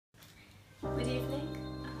Good evening.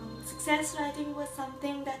 Success writing was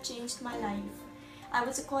something that changed my life. I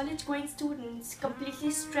was a college-going student, completely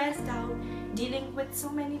stressed out, dealing with so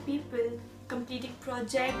many people, completing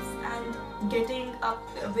projects and getting up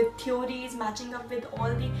with theories, matching up with all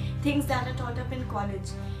the things that are taught up in college.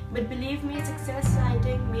 But believe me, success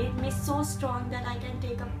writing made me so strong that I can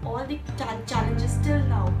take up all the challenges till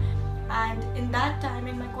now. And in that time,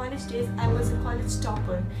 in my college days, I was a college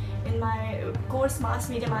topper in my course Mass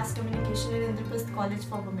Media Mass Communication in Indraprastha College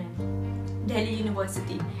for Women, Delhi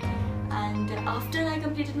University. And after I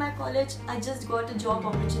completed my college, I just got a job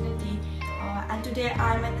opportunity, and today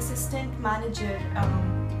I'm an assistant manager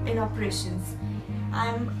in operations.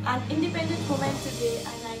 I'm an independent woman today,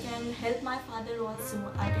 and I can help my father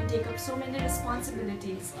also. I can take up so many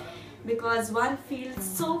responsibilities because one feels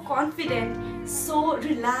so confident, so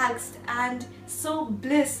relaxed and so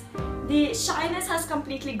bliss. The shyness has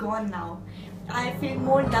completely gone now. I feel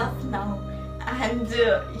more love now, and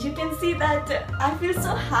you can see that I feel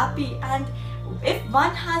so happy, and if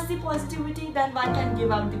one has the positivity, then one can give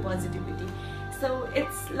out the positivity. So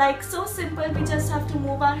it's like so simple. We just have to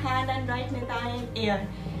move our hand and write Nitai in air,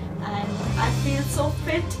 and I feel so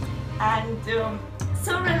fit and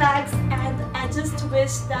so relaxed, and I just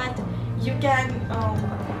wish that you can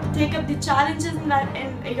take up the challenges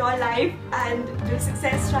in your life and do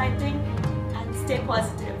success writing and stay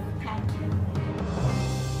positive.